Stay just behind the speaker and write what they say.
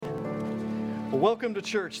Well, welcome to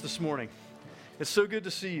church this morning. It's so good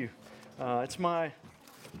to see you. It's my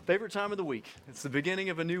favorite time of the week. It's the beginning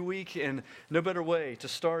of a new week, and no better way to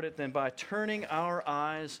start it than by turning our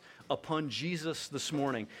eyes upon Jesus this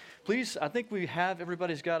morning. Please, I think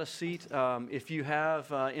everybody's got a seat. If you have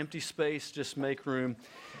empty space, just make room.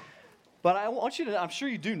 But I want you to, I'm sure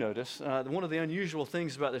you do notice, one of the unusual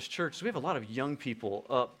things about this church is we have a lot of young people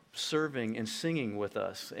up serving and singing with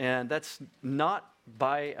us, and that's not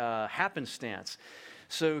by happenstance.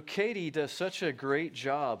 So Katie does such a great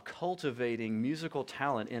job cultivating musical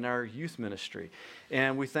talent in our youth ministry.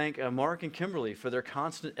 And we thank Mark and Kimberly for their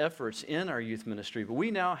constant efforts in our youth ministry. But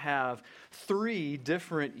we now have 3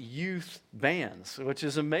 different youth bands, which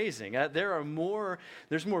is amazing. There's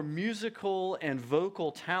more musical and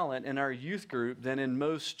vocal talent in our youth group than in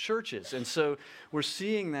most churches. And so we're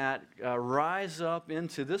seeing that rise up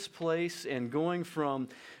into this place and going from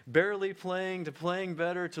barely playing to playing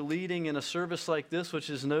better to leading in a service like this, which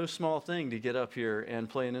is no small thing to get up here and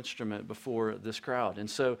play an instrument before this crowd. And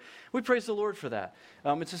so we praise the Lord for that.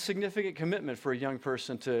 It's a significant commitment for a young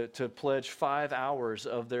person to pledge 5 hours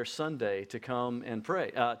of their Sunday to come and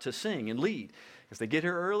pray, to sing and lead. Because they get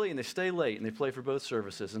here early and they stay late and they play for both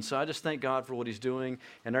services. And so I just thank God for what He's doing.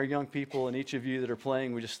 And our young people and each of you that are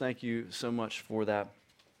playing, we just thank you so much for that.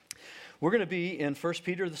 We're going to be in 1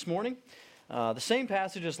 Peter this morning. The same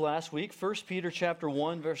passage as last week, 1 Peter chapter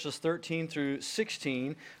 1, verses 13 through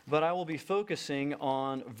 16, but I will be focusing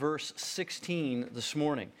on verse 16 this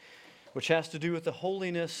morning, which has to do with the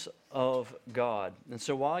holiness of God. And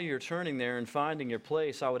so while you're turning there and finding your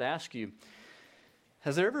place, I would ask you,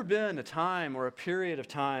 has there ever been a time or a period of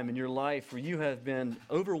time in your life where you have been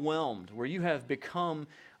overwhelmed, where you have become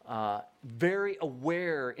very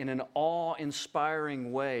aware in an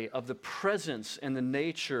awe-inspiring way of the presence and the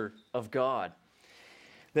nature of God?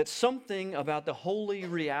 That something about the holy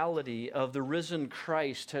reality of the risen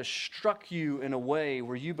Christ has struck you in a way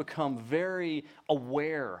where you become very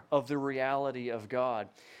aware of the reality of God.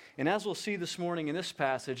 And as we'll see this morning in this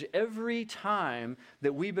passage, every time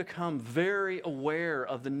that we become very aware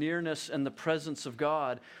of the nearness and the presence of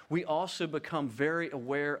God, we also become very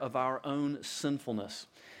aware of our own sinfulness.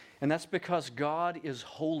 And that's because God is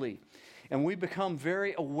holy. And we become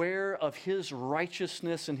very aware of His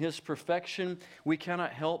righteousness and His perfection. We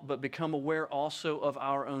cannot help but become aware also of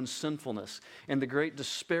our own sinfulness and the great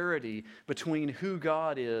disparity between who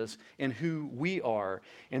God is and who we are.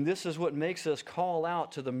 And this is what makes us call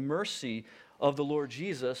out to the mercy of the Lord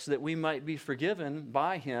Jesus, that we might be forgiven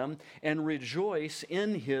by Him and rejoice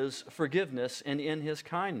in His forgiveness and in His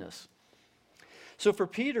kindness. So for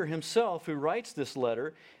Peter himself, who writes this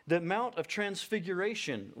letter, the Mount of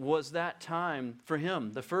Transfiguration was that time for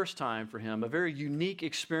him, the first time for him, a very unique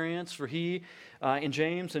experience for he in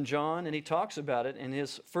James and John, and he talks about it in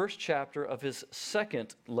his first chapter of his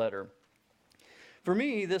second letter. For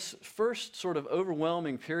me, this first sort of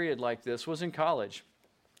overwhelming period like this was in college.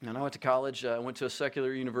 And I went to college, I went to a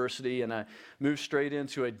secular university, and I moved straight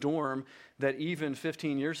into a dorm that even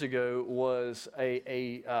 15 years ago was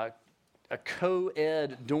a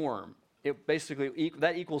co-ed dorm. It basically,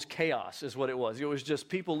 that equals chaos is what it was. It was just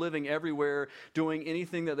people living everywhere, doing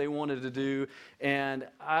anything that they wanted to do. And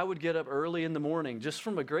I would get up early in the morning just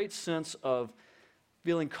from a great sense of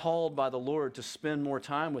feeling called by the Lord to spend more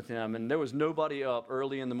time with Him. And there was nobody up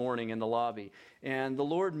early in the morning in the lobby. And the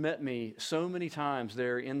Lord met me so many times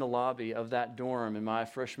there in the lobby of that dorm in my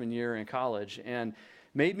freshman year in college and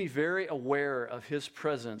made me very aware of His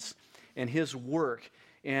presence and His work,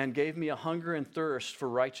 and gave me a hunger and thirst for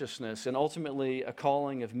righteousness and ultimately a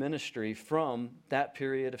calling of ministry from that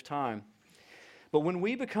period of time. But when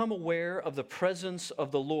we become aware of the presence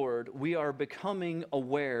of the Lord, we are becoming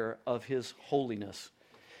aware of His holiness.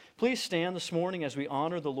 Please stand this morning as we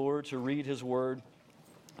honor the Lord to read His word.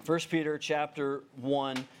 1 Peter chapter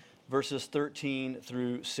 1, verses 13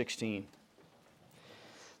 through 16.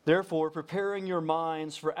 Therefore, preparing your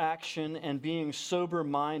minds for action and being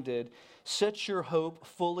sober-minded, set your hope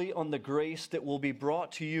fully on the grace that will be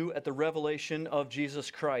brought to you at the revelation of Jesus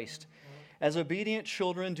Christ. As obedient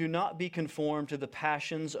children, do not be conformed to the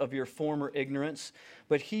passions of your former ignorance,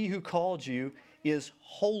 but He who called you is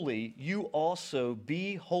holy. You also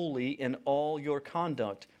be holy in all your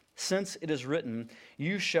conduct, since it is written,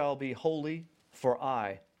 "You shall be holy, for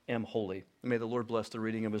I am holy." May the Lord bless the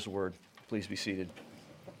reading of His word. Please be seated.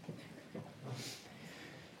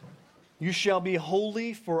 You shall be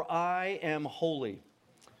holy, for I am holy.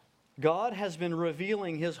 God has been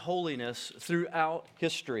revealing His holiness throughout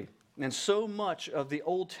history. And so much of the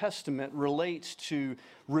Old Testament relates to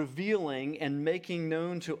revealing and making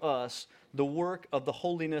known to us the work of the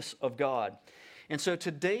holiness of God. And so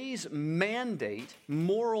today's mandate,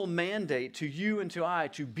 moral mandate to you and to I,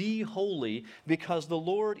 to be holy because the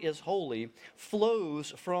Lord is holy,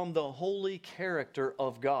 flows from the holy character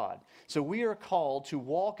of God. So we are called to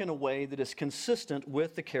walk in a way that is consistent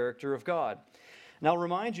with the character of God. Now, I'll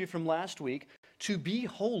remind you from last week, to be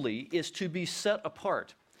holy is to be set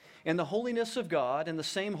apart. And the holiness of God, and the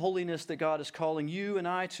same holiness that God is calling you and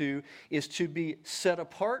I to, is to be set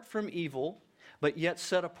apart from evil, but yet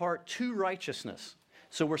set apart to righteousness.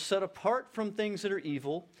 So we're set apart from things that are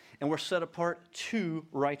evil, and we're set apart to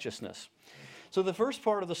righteousness. So the first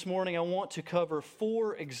part of this morning, I want to cover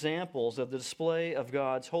 4 examples of the display of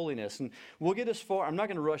God's holiness. And we'll get as far, I'm not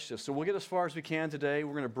going to rush this, so we'll get as far as we can today.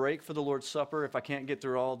 We're going to break for the Lord's Supper if I can't get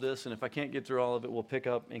through all of this, and if I can't get through all of it, we'll pick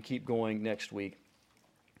up and keep going next week.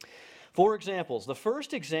 4 examples. The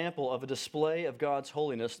first example of a display of God's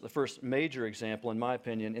holiness, the first major example, in my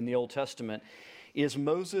opinion, in the Old Testament, is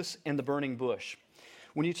Moses and the burning bush.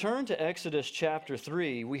 When you turn to Exodus chapter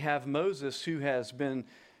 3, we have Moses who has been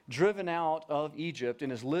driven out of Egypt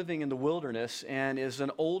and is living in the wilderness and is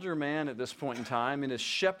an older man at this point in time and is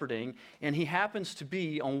shepherding, and he happens to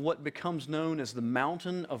be on what becomes known as the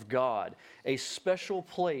mountain of God, a special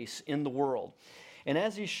place in the world. And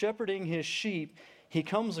as he's shepherding his sheep, he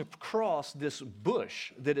comes across this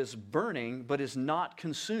bush that is burning but is not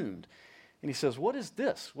consumed. And he says, "What is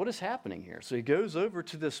this? What is happening here?" So he goes over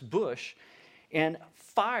to this bush, and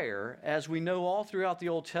fire, as we know all throughout the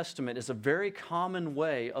Old Testament, is a very common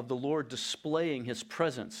way of the Lord displaying His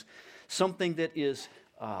presence. Something that is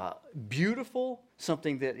beautiful,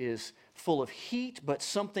 something that is full of heat, but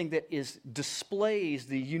something that displays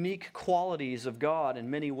the unique qualities of God in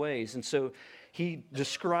many ways. And so he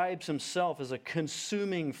describes himself as a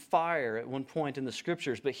consuming fire at one point in the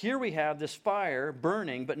Scriptures. But here we have this fire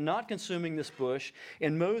burning, but not consuming this bush,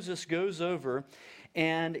 and Moses goes over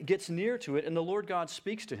and gets near to it, and the Lord God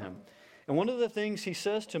speaks to him. And one of the things he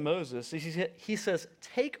says to Moses, he says,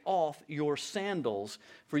 "Take off your sandals,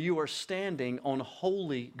 for you are standing on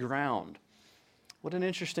holy ground." What an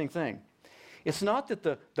interesting thing. It's not that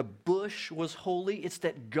the bush was holy, it's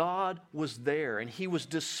that God was there, and He was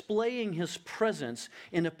displaying His presence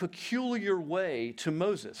in a peculiar way to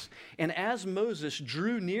Moses. And as Moses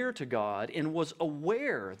drew near to God and was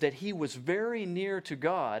aware that he was very near to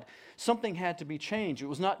God, something had to be changed. It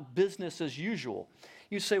was not business as usual.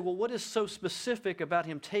 You say, well, what is so specific about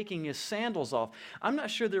him taking his sandals off? I'm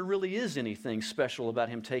not sure there really is anything special about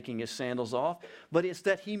him taking his sandals off, but it's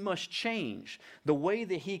that he must change. The way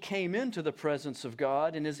that he came into the presence of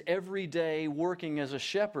God in his everyday working as a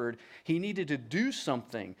shepherd, he needed to do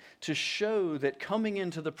something to show that coming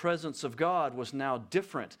into the presence of God was now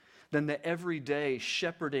different than the everyday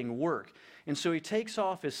shepherding work. And so he takes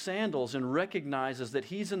off his sandals and recognizes that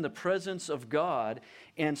he's in the presence of God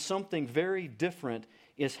and something very different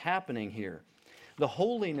is happening here. The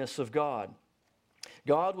holiness of God.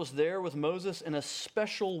 God was there with Moses in a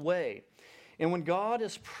special way. And when God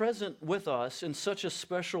is present with us in such a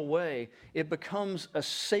special way, it becomes a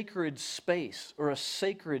sacred space or a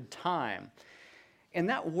sacred time. And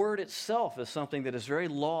that word itself is something that is very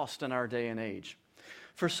lost in our day and age.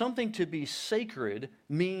 For something to be sacred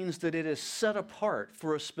means that it is set apart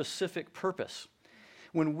for a specific purpose.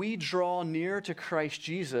 When we draw near to Christ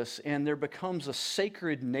Jesus and there becomes a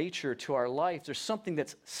sacred nature to our life, there's something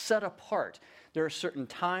that's set apart. There are certain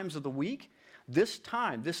times of the week. This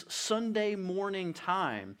time, this Sunday morning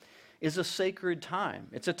time, is a sacred time.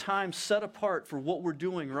 It's a time set apart for what we're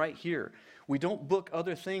doing right here. We don't book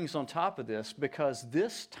other things on top of this because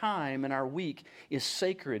this time in our week is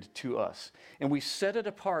sacred to us. And we set it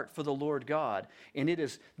apart for the Lord God. And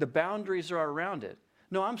the boundaries are around it.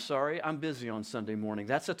 No, I'm sorry, I'm busy on Sunday morning.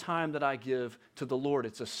 That's a time that I give to the Lord.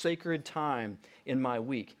 It's a sacred time in my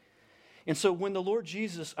week. And so when the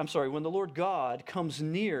Lord God comes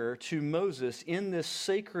near to Moses in this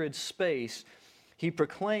sacred space, He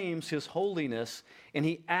proclaims His holiness and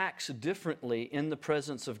He acts differently in the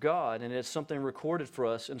presence of God. And it's something recorded for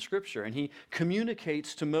us in Scripture. And He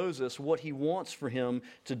communicates to Moses what He wants for him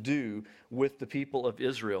to do with the people of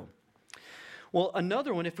Israel. Well,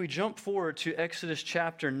 another one, if we jump forward to Exodus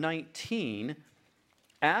chapter 19,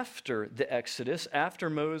 after the Exodus, after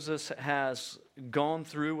Moses has gone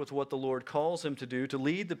through with what the Lord calls him to do, to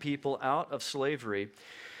lead the people out of slavery,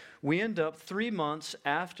 we end up 3 months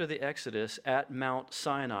after the Exodus at Mount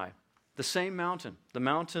Sinai, the same mountain, the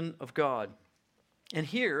mountain of God. And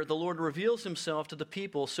here, the Lord reveals Himself to the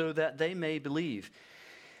people so that they may believe.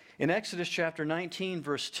 In Exodus chapter 19,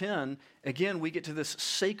 verse 10, again, we get to this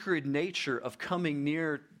sacred nature of coming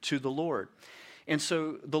near to the Lord. And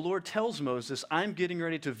so the Lord tells Moses, I'm getting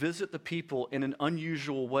ready to visit the people in an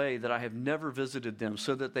unusual way that I have never visited them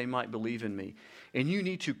so that they might believe in me. And you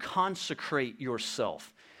need to consecrate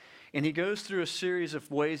yourself. And he goes through a series of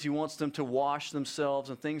ways he wants them to wash themselves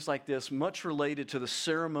and things like this, much related to the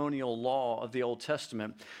ceremonial law of the Old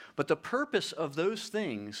Testament. But the purpose of those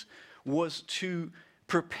things was to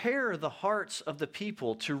prepare the hearts of the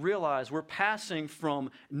people to realize we're passing from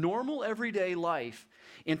normal everyday life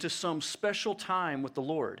into some special time with the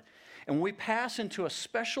Lord. And when we pass into a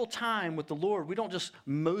special time with the Lord, we don't just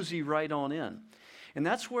mosey right on in. And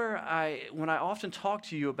that's where when I often talk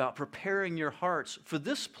to you about preparing your hearts for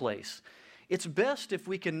this place, it's best if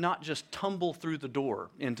we can not just tumble through the door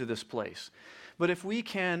into this place, but if we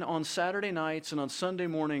can on Saturday nights and on Sunday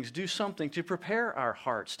mornings do something to prepare our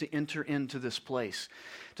hearts to enter into this place,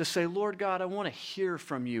 to say, Lord God, I want to hear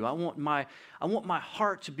from you. I want my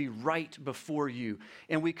heart to be right before you.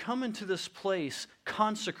 And we come into this place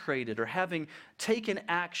consecrated or having taken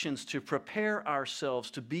actions to prepare ourselves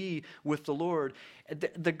to be with the Lord.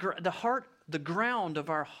 The ground of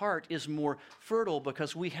our heart is more fertile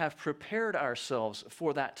because we have prepared ourselves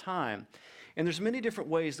for that time. And there's many different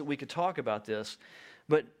ways that we could talk about this,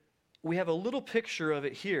 but we have a little picture of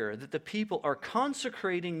it here, that the people are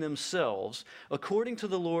consecrating themselves according to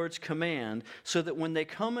the Lord's command so that when they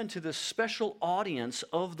come into this special audience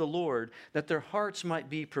of the Lord, that their hearts might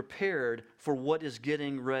be prepared for what is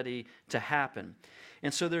getting ready to happen.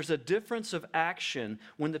 And so there's a difference of action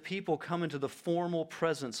when the people come into the formal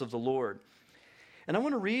presence of the Lord. And I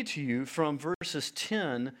want to read to you from verses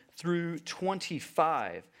 10 through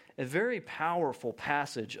 25. A very powerful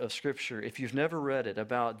passage of Scripture, if you've never read it,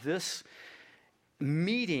 about this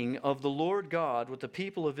meeting of the Lord God with the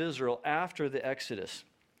people of Israel after the Exodus.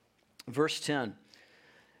 Verse 10,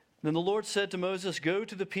 Then the Lord said to Moses, Go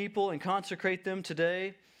to the people and consecrate them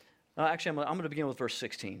today. I'm going to begin with verse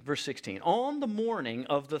 16. Verse 16, On the morning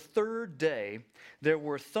of the third day, there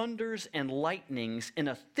were thunders and lightnings in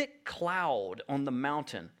a thick cloud on the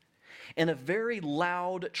mountain, and a very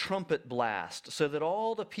loud trumpet blast, so that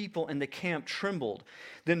all the people in the camp trembled.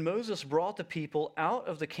 Then Moses brought the people out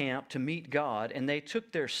of the camp to meet God, and they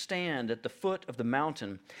took their stand at the foot of the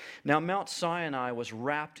mountain. Now Mount Sinai was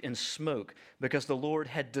wrapped in smoke, because the Lord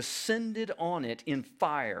had descended on it in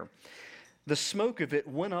fire. The smoke of it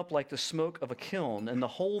went up like the smoke of a kiln, and the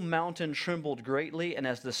whole mountain trembled greatly. And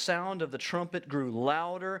as the sound of the trumpet grew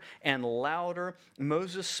louder and louder,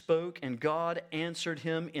 Moses spoke, and God answered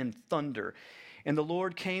him in thunder. And the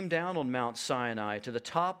Lord came down on Mount Sinai to the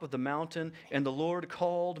top of the mountain, and the Lord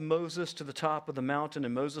called Moses to the top of the mountain,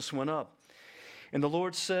 and Moses went up. And the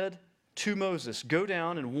Lord said to Moses, Go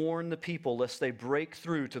down and warn the people, lest they break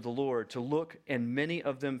through to the Lord to look, and many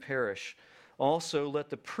of them perish. Also let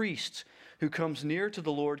the priests who comes near to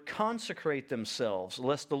the Lord consecrate themselves,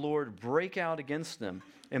 lest the Lord break out against them.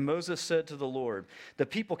 And Moses said to the Lord, The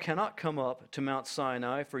people cannot come up to Mount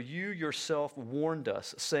Sinai, for you yourself warned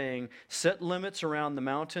us, saying, Set limits around the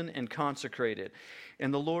mountain and consecrate it.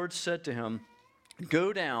 And the Lord said to him,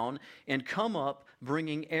 Go down and come up,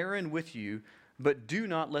 bringing Aaron with you, but do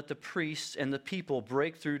not let the priests and the people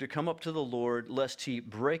break through to come up to the Lord, lest he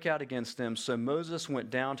break out against them. So Moses went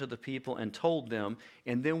down to the people and told them,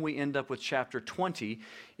 and then we end up with chapter 20.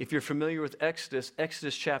 If you're familiar with Exodus,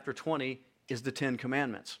 Exodus chapter 20 is the Ten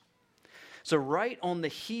Commandments. So right on the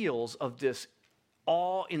heels of this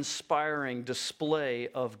awe-inspiring display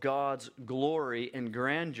of God's glory and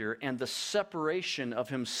grandeur and the separation of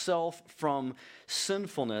himself from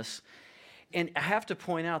sinfulness. And I have to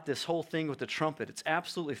point out this whole thing with the trumpet. It's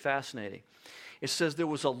absolutely fascinating. It says there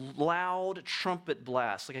was a loud trumpet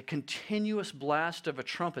blast, like a continuous blast of a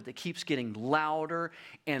trumpet that keeps getting louder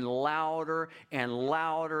and louder and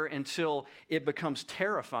louder until it becomes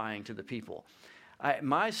terrifying to the people.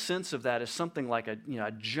 My sense of that is something like a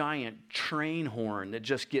giant train horn that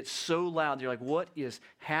just gets so loud. You're like, what is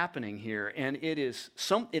happening here? And it's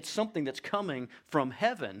something that's coming from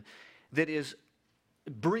heaven that is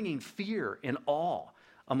bringing fear and awe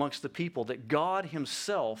amongst the people that God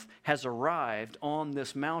himself has arrived on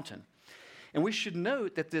this mountain. And we should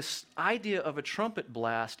note that this idea of a trumpet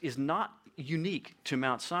blast is not unique to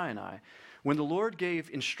Mount Sinai. When the Lord gave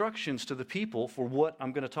instructions to the people for what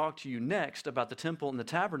I'm going to talk to you next about the temple and the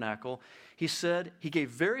tabernacle, he gave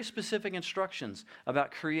very specific instructions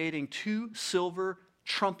about creating 2 silver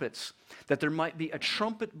trumpets, that there might be a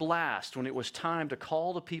trumpet blast when it was time to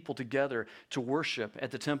call the people together to worship at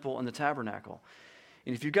the temple and the tabernacle.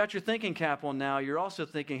 And if you've got your thinking cap on now, you're also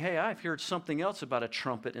thinking, hey, I've heard something else about a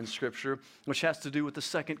trumpet in Scripture, which has to do with the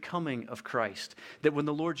second coming of Christ. That when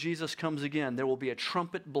the Lord Jesus comes again, there will be a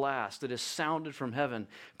trumpet blast that is sounded from heaven,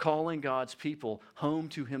 calling God's people home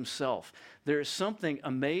to himself. There is something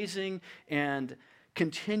amazing and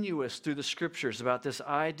continuous through the Scriptures about this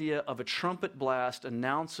idea of a trumpet blast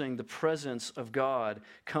announcing the presence of God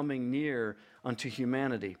coming near unto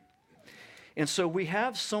humanity. And so we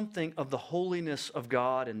have something of the holiness of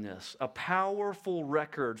God in this, a powerful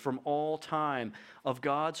record from all time of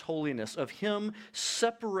God's holiness, of him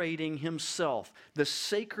separating himself, the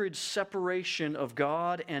sacred separation of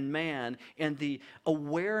God and man, and the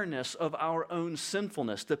awareness of our own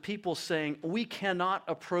sinfulness, the people saying, we cannot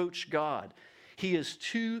approach God. He is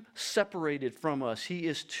too separated from us. He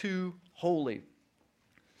is too holy.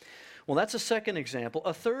 Well, that's a second example.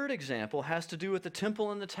 A third example has to do with the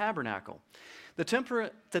temple and the tabernacle. The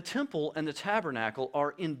temple and the tabernacle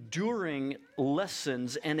are enduring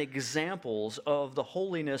lessons and examples of the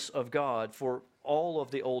holiness of God for all of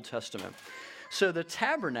the Old Testament. So the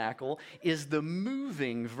tabernacle is the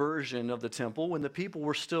moving version of the temple. When the people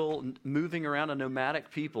were still moving around, a nomadic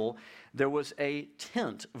people, there was a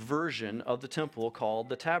tent version of the temple called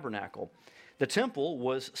the tabernacle. The temple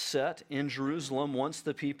was set in Jerusalem once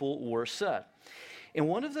the people were set. And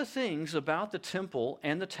one of the things about the temple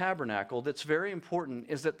and the tabernacle that's very important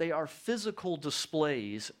is that they are physical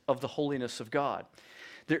displays of the holiness of God.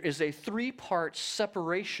 There is a three-part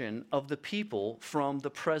separation of the people from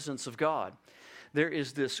the presence of God. There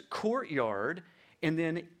is this courtyard, and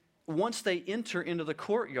then once they enter into the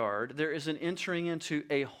courtyard, there is an entering into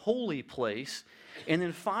a holy place. And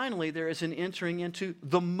then finally, there is an entering into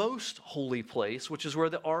the most holy place, which is where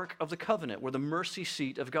the Ark of the Covenant, where the mercy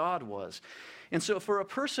seat of God was. And so for a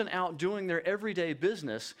person out doing their everyday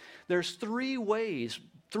business, there's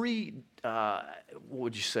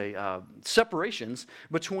separations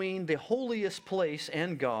between the holiest place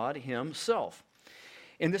and God himself.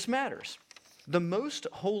 And this matters. The most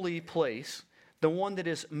holy place, the one that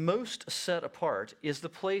is most set apart, is the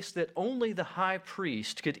place that only the high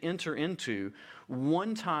priest could enter into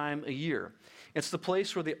one time a year. It's the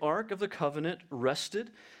place where the Ark of the Covenant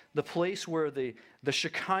rested, the place where the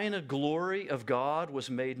Shekinah glory of God was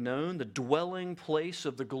made known, the dwelling place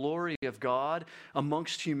of the glory of God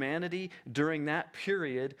amongst humanity during that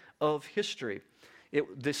period of history.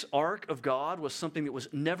 This Ark of God was something that was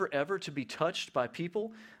never ever to be touched by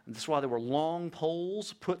people. And that's why there were long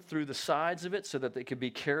poles put through the sides of it so that they could be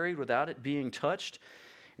carried without it being touched.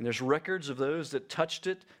 And there's records of those that touched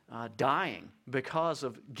it dying because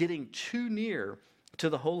of getting too near to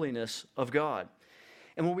the holiness of God.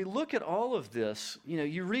 And when we look at all of this,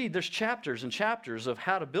 you read, there's chapters and chapters of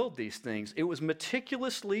how to build these things. It was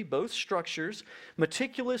meticulously, both structures,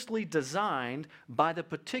 meticulously designed by the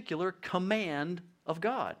particular command of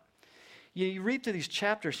God. You read through these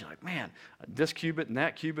chapters, you're like, man, this cubit and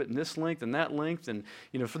this length and that length. And,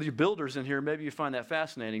 for the builders in here, maybe you find that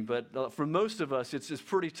fascinating. But for most of us, it's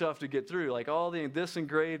pretty tough to get through. Like all this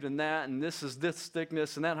engraved and that, and this is this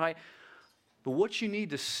thickness and that height. But what you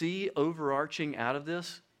need to see overarching out of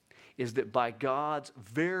this is that by God's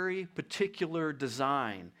very particular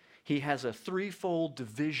design, he has a threefold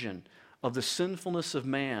division of the sinfulness of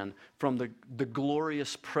man from the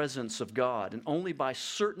glorious presence of God. And only by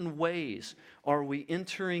certain ways are we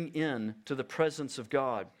entering into the presence of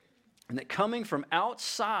God. And that coming from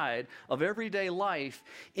outside of everyday life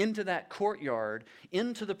into that courtyard,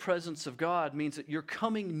 into the presence of God, means that you're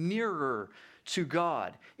coming nearer to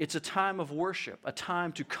God. It's a time of worship, a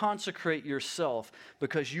time to consecrate yourself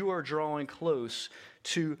because you are drawing close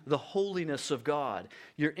to the holiness of God.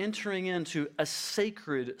 You're entering into a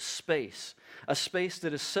sacred space, a space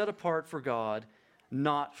that is set apart for God,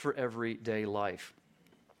 not for everyday life.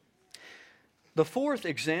 The fourth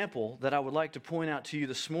example that I would like to point out to you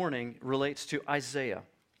this morning relates to Isaiah.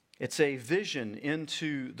 It's a vision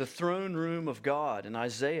into the throne room of God in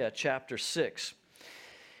Isaiah chapter 6.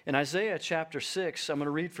 In Isaiah chapter 6, I'm going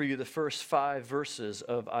to read for you the first 5 verses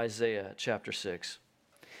of Isaiah chapter 6.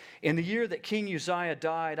 In the year that King Uzziah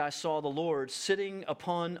died, I saw the Lord sitting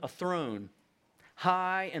upon a throne,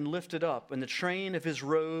 high and lifted up, and the train of his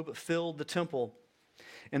robe filled the temple.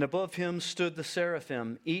 And above him stood the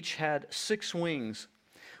seraphim. Each had 6 wings.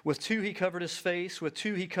 With 2 he covered his face, with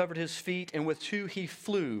 2 he covered his feet, and with 2 he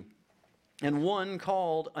flew. And one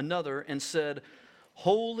called another and said,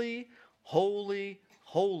 Holy, holy,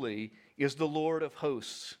 holy is the Lord of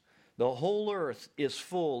hosts. The whole earth is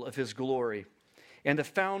full of his glory. And the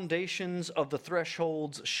foundations of the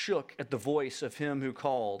thresholds shook at the voice of him who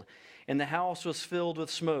called. and the house was filled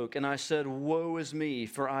with smoke. And I said, Woe is me,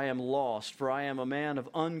 for I am lost, for I am a man of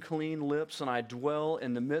unclean lips, and I dwell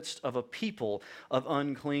in the midst of a people of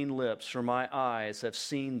unclean lips, for my eyes have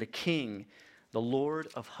seen the King, the Lord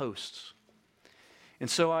of hosts. And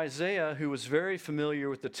so Isaiah, who was very familiar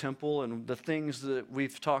with the temple and the things that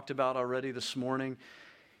we've talked about already this morning,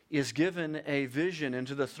 is given a vision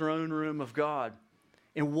into the throne room of God.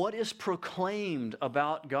 And what is proclaimed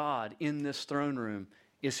about God in this throne room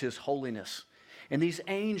is His holiness. And these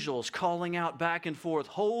angels calling out back and forth,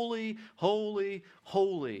 Holy, holy,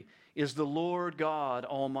 holy is the Lord God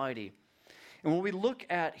Almighty. And when we look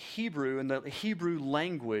at Hebrew and the Hebrew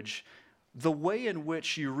language, the way in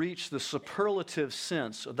which you reach the superlative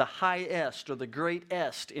sense, or the highest or the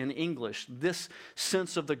greatest in English, this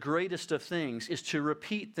sense of the greatest of things, is to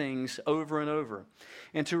repeat things over and over.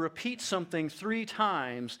 And to repeat something 3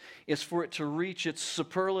 times is for it to reach its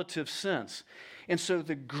superlative sense. And so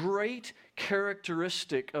the great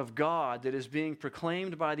characteristic of God that is being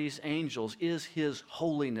proclaimed by these angels is His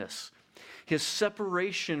holiness. His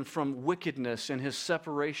separation from wickedness and His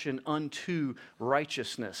separation unto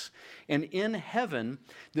righteousness. And in heaven,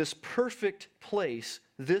 this perfect place,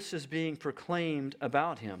 this is being proclaimed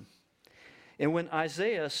about Him. And when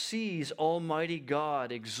Isaiah sees Almighty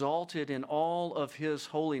God exalted in all of His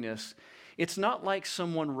holiness, it's not like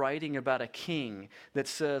someone writing about a king that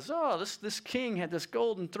says, oh, this king had this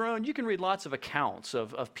golden throne. You can read lots of accounts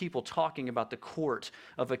of people talking about the court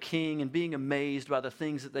of a king and being amazed by the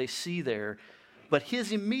things that they see there. But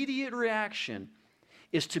his immediate reaction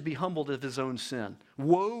is to be humbled of his own sin.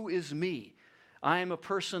 Woe is me. I am a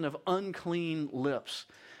person of unclean lips.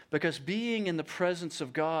 Because being in the presence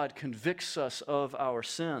of God convicts us of our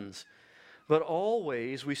sins. But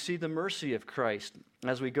always we see the mercy of Christ.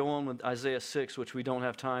 As we go on with Isaiah 6, which we don't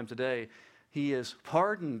have time today, He is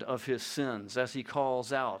pardoned of His sins as He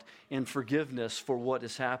calls out in forgiveness for what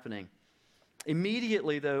is happening.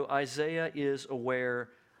 Immediately, though, Isaiah is aware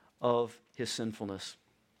of his sinfulness.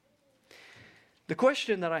 The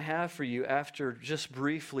question that I have for you after just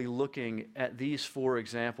briefly looking at these 4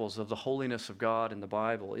 examples of the holiness of God in the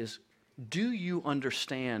Bible is, do you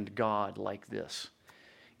understand God like this?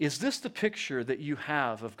 Is this the picture that you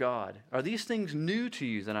have of God? Are these things new to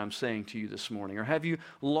you that I'm saying to you this morning? Or have you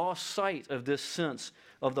lost sight of this sense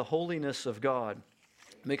of the holiness of God?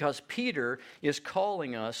 Because Peter is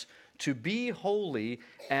calling us to be holy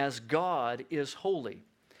as God is holy.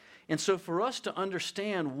 And so for us to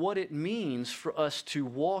understand what it means for us to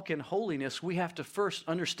walk in holiness, we have to first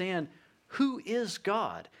understand who is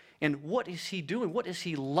God and what is He doing? What is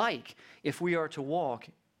He like if we are to walk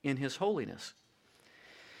in His holiness?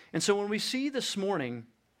 And so when we see this morning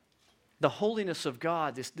the holiness of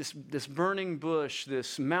God, this burning bush,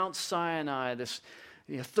 this Mount Sinai, this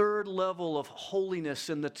 3rd level of holiness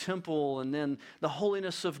in the temple, and then the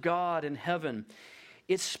holiness of God in heaven,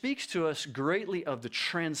 it speaks to us greatly of the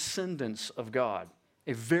transcendence of God,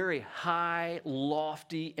 a very high,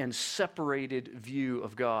 lofty, and separated view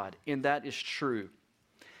of God, and that is true.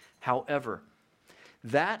 However,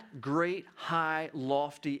 that great, high,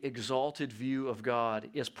 lofty, exalted view of God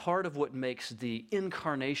is part of what makes the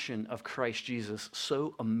incarnation of Christ Jesus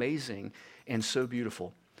so amazing and so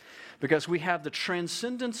beautiful. Because we have the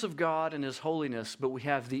transcendence of God and His holiness, but we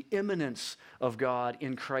have the immanence of God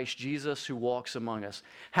in Christ Jesus who walks among us.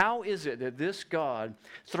 How is it that this God,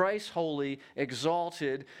 thrice holy,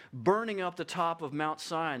 exalted, burning up the top of Mount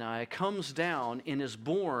Sinai, comes down and is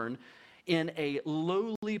born in a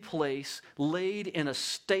lowly place, laid in a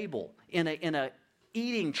stable, in a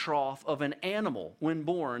eating trough of an animal when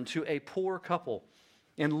born to a poor couple,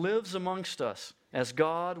 and lives amongst us as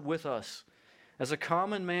God with us, as a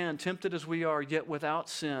common man, tempted as we are, yet without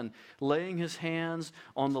sin, laying His hands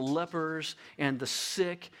on the lepers and the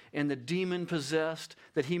sick and the demon-possessed,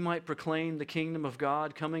 that He might proclaim the kingdom of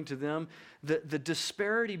God coming to them. The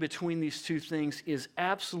disparity between these 2 things is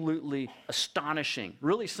absolutely astonishing,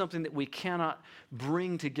 really something that we cannot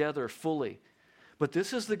bring together fully. But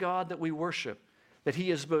this is the God that we worship, that He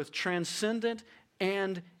is both transcendent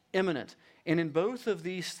and immanent. And in both of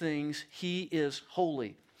these things, He is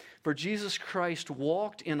holy. For Jesus Christ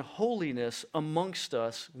walked in holiness amongst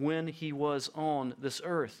us when He was on this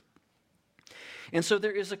earth. And so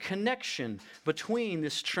there is a connection between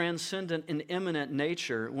this transcendent and immanent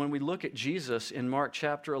nature when we look at Jesus in Mark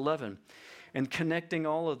chapter 11 and connecting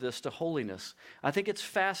all of this to holiness. I think it's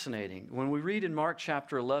fascinating. When we read in Mark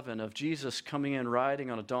chapter 11 of Jesus coming in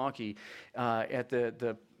riding on a donkey at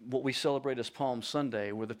what we celebrate as Palm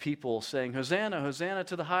Sunday, where the people saying, Hosanna, Hosanna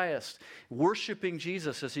to the highest, worshiping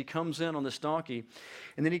Jesus as He comes in on this donkey.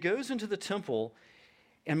 And then He goes into the temple,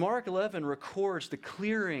 And Mark 11 records the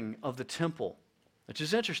clearing of the temple, which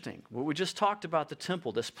is interesting. We just talked about the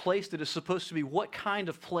temple, this place that is supposed to be what kind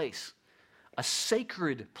of place? A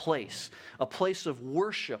sacred place, a place of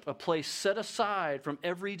worship, a place set aside from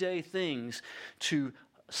everyday things to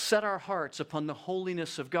set our hearts upon the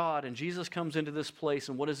holiness of God. And Jesus comes into this place,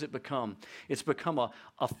 and what does it become? It's become a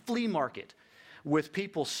flea market with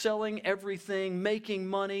people selling everything, making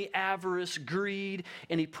money, avarice, greed,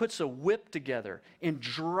 and he puts a whip together and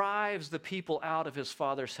drives the people out of his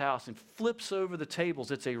Father's house and flips over the tables.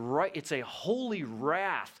 It's a holy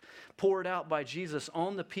wrath poured out by Jesus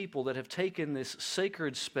on the people that have taken this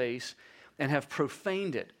sacred space and have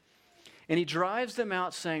profaned it. And he drives them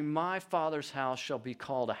out saying, "My Father's house shall be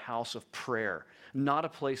called a house of prayer, not a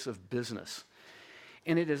place of business."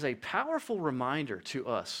 And it is a powerful reminder to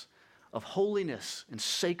us of holiness and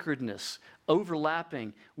sacredness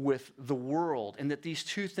overlapping with the world, and that these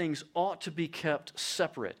two things ought to be kept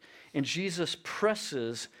separate. And Jesus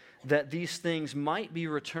presses that these things might be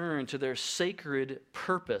returned to their sacred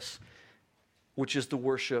purpose, which is the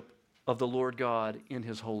worship of the Lord God in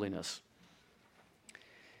His holiness.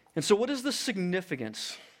 And so what is the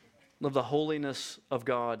significance of the holiness of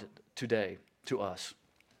God today to us?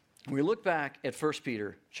 When we look back at 1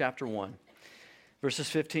 Peter chapter 1, verses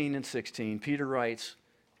 15 and 16, Peter writes,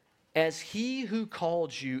 "As He who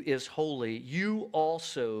called you is holy, you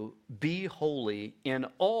also be holy in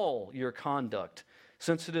all your conduct,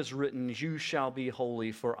 since it is written, 'You shall be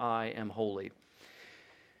holy, for I am holy.'"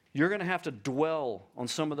 You're going to have to dwell on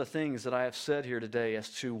some of the things that I have said here today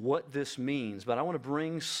as to what this means, but I want to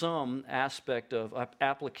bring some aspect of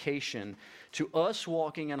application to us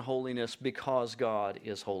walking in holiness because God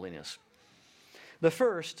is holiness. The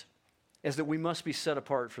first is that we must be set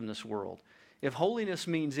apart from this world. If holiness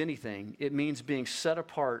means anything, it means being set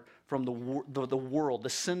apart from the world, the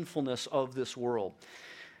sinfulness of this world.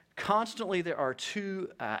 Constantly, there are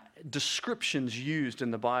two descriptions used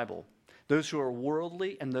in the Bible: those who are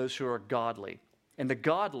worldly and those who are godly. And the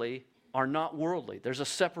godly are not worldly. There's a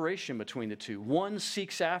separation between the two. One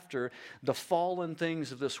seeks after the fallen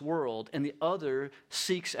things of this world, and the other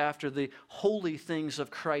seeks after the holy things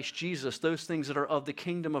of Christ Jesus, those things that are of the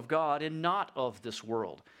kingdom of God and not of this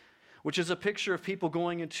world, which is a picture of people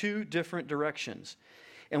going in two different directions.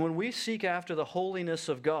 And when we seek after the holiness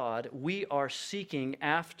of God, we are seeking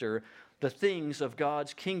after the things of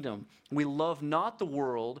God's kingdom. We love not the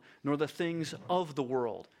world, nor the things of the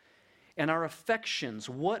world. And our affections,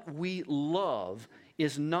 what we love,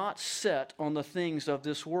 is not set on the things of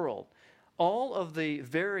this world. All of the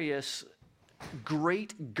various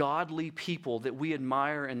great godly people that we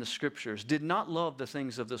admire in the Scriptures did not love the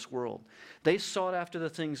things of this world. They sought after the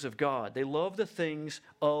things of God. They loved the things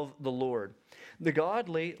of the Lord. The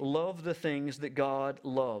godly love the things that God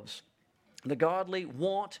loves. The godly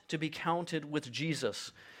want to be counted with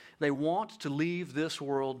Jesus. They want to leave this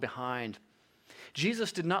world behind.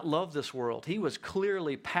 Jesus did not love this world. He was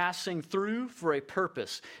clearly passing through for a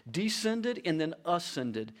purpose, descended and then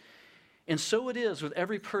ascended. And so it is with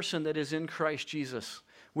every person that is in Christ Jesus.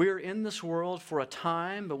 We are in this world for a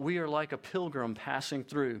time, but we are like a pilgrim passing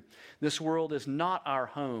through. This world is not our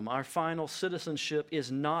home. Our final citizenship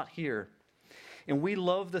is not here. And we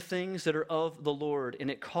love the things that are of the Lord, and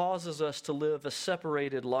it causes us to live a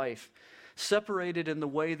separated life, separated in the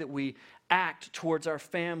way that we act towards our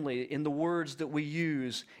family, in the words that we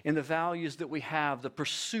use, in the values that we have, the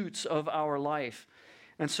pursuits of our life.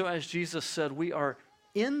 And so as Jesus said, we are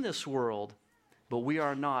in this world, but we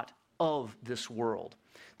are not of this world.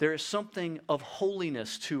 There is something of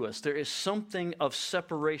holiness to us. There is something of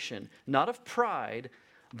separation, not of pride,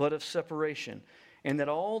 but of separation. And that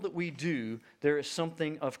all that we do, there is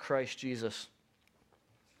something of Christ Jesus.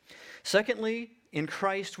 Secondly, in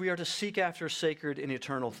Christ we are to seek after sacred and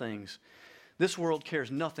eternal things. This world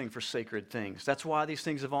cares nothing for sacred things. That's why these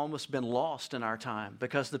things have almost been lost in our time,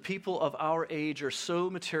 because the people of our age are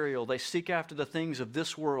so material. They seek after the things of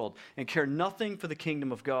this world and care nothing for the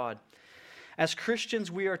kingdom of God. As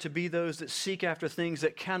Christians, we are to be those that seek after things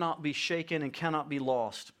that cannot be shaken and cannot be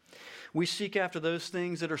lost. We seek after those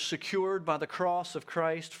things that are secured by the cross of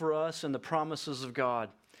Christ for us and the promises of God.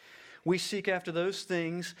 We seek after those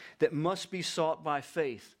things that must be sought by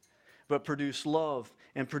faith, but produce love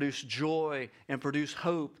and produce joy and produce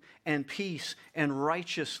hope and peace and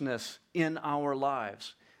righteousness in our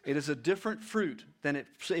lives. It is a different fruit than it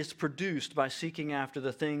is produced by seeking after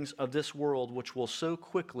the things of this world, which will so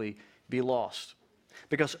quickly be lost.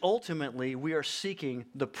 Because ultimately, we are seeking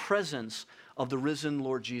the presence of the risen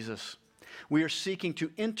Lord Jesus. We are seeking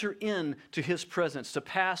to enter into His presence, to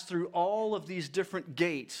pass through all of these different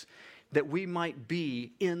gates that we might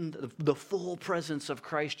be in the full presence of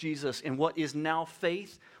Christ Jesus, and what is now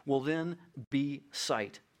faith will then be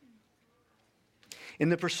sight. In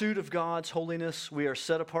the pursuit of God's holiness, we are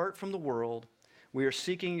set apart from the world, we are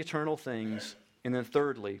seeking eternal things, and then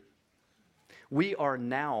thirdly, we are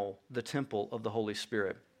now the temple of the Holy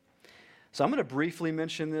Spirit. So I'm going to briefly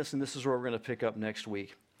mention this, and this is where we're going to pick up next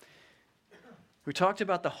week. We talked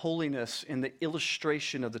about the holiness in the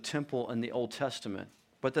illustration of the temple in the Old Testament.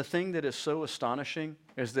 But the thing that is so astonishing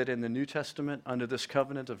is that in the New Testament, under this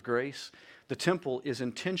covenant of grace, the temple is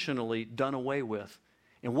intentionally done away with.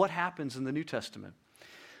 And what happens in the New Testament?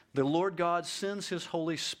 The Lord God sends His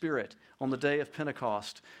Holy Spirit on the day of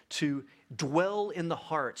Pentecost to dwell in the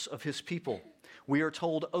hearts of His people. We are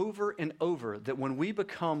told over and over that when we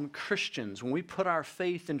become Christians, when we put our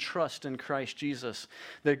faith and trust in Christ Jesus,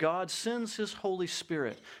 that God sends His Holy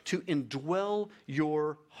Spirit to indwell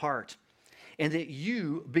your heart, and that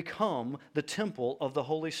you become the temple of the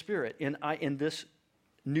Holy Spirit in this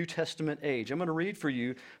New Testament age. I'm going to read for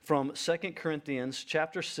you from 2 Corinthians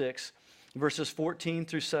chapter 6, verses 14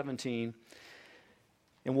 through 17,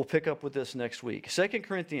 and we'll pick up with this next week. 2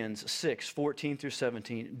 Corinthians 6, 14 through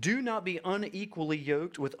 17. Do not be unequally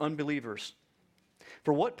yoked with unbelievers.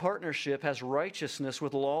 For what partnership has righteousness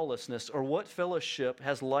with lawlessness, or what fellowship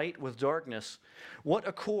has light with darkness? What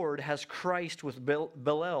accord has Christ with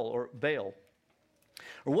Belial or Baal?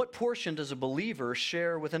 Or what portion does a believer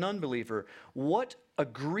share with an unbeliever? What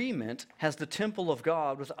agreement has the temple of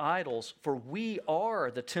God with idols? For we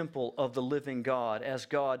are the temple of the living God, as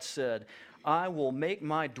God said, I will make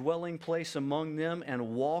my dwelling place among them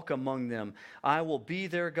and walk among them. I will be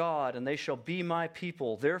their God, and they shall be my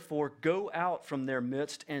people. Therefore, go out from their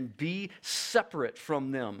midst and be separate from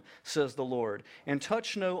them, says the Lord, and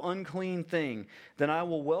touch no unclean thing. Then I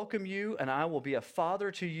will welcome you, and I will be a father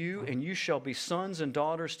to you, and you shall be sons and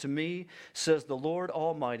daughters to me, says the Lord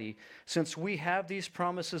Almighty. Since we have these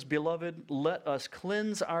promises, beloved, let us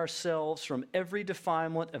cleanse ourselves from every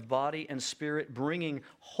defilement of body and spirit, bringing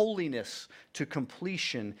holiness to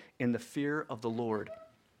completion in the fear of the Lord.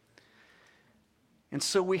 And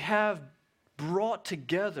so we have brought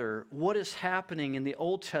together what is happening in the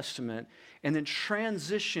Old Testament and then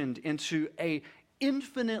transitioned into a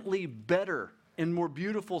infinitely better and more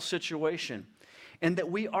beautiful situation. And that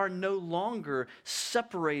we are no longer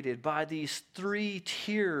separated by these three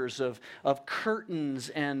tiers of curtains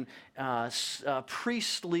and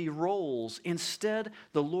priestly roles. Instead,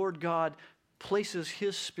 the Lord God places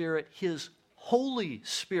His Spirit, His Holy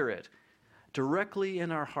Spirit, directly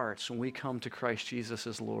in our hearts when we come to Christ Jesus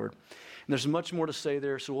as Lord. And there's much more to say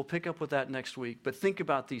there, so we'll pick up with that next week. But think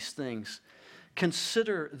about these things.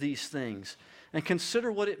 Consider these things. And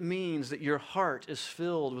consider what it means that your heart is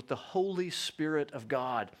filled with the Holy Spirit of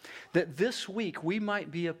God. That this week we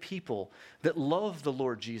might be a people that love the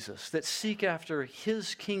Lord Jesus, that seek after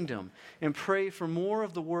His kingdom, and pray for more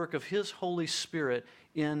of the work of His Holy Spirit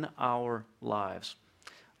in our lives.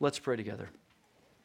 Let's pray together.